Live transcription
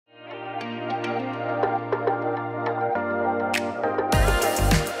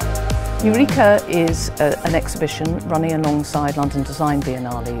EUREKA is an exhibition running alongside London Design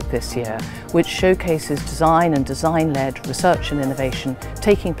Biennale this year, which showcases design and design-led research and innovation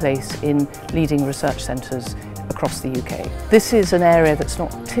taking place in leading research centres across the UK. This is an area that's not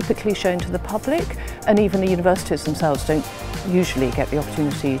typically shown to the public, and even the universities themselves don't usually get the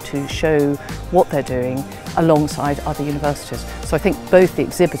opportunity to show what they're doing alongside other universities. So I think both the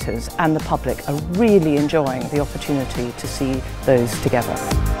exhibitors and the public are really enjoying the opportunity to see those together.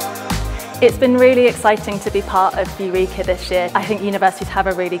 It's been really exciting to be part of EUREKA this year. I think universities have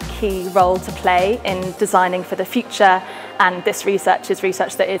a really key role to play in designing for the future, and this research is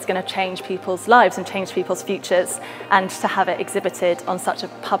research that is going to change people's lives and change people's futures, and to have it exhibited on such a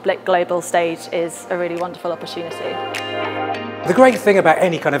public global stage is a really wonderful opportunity. The great thing about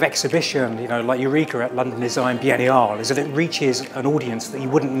any kind of exhibition, like EUREKA at London Design Biennale, is that it reaches an audience that you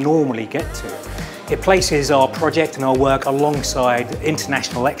wouldn't normally get to. It places our project and our work alongside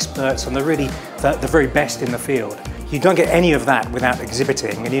international experts and the very best in the field. You don't get any of that without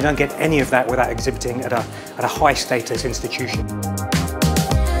exhibiting, and you don't get any of that without exhibiting at a high status institution.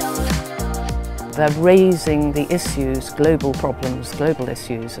 They're raising the issues, global problems, global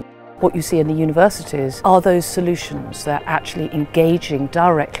issues. What you see in the universities are those solutions. They're actually engaging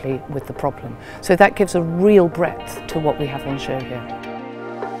directly with the problem. So that gives a real breadth to what we have on show here.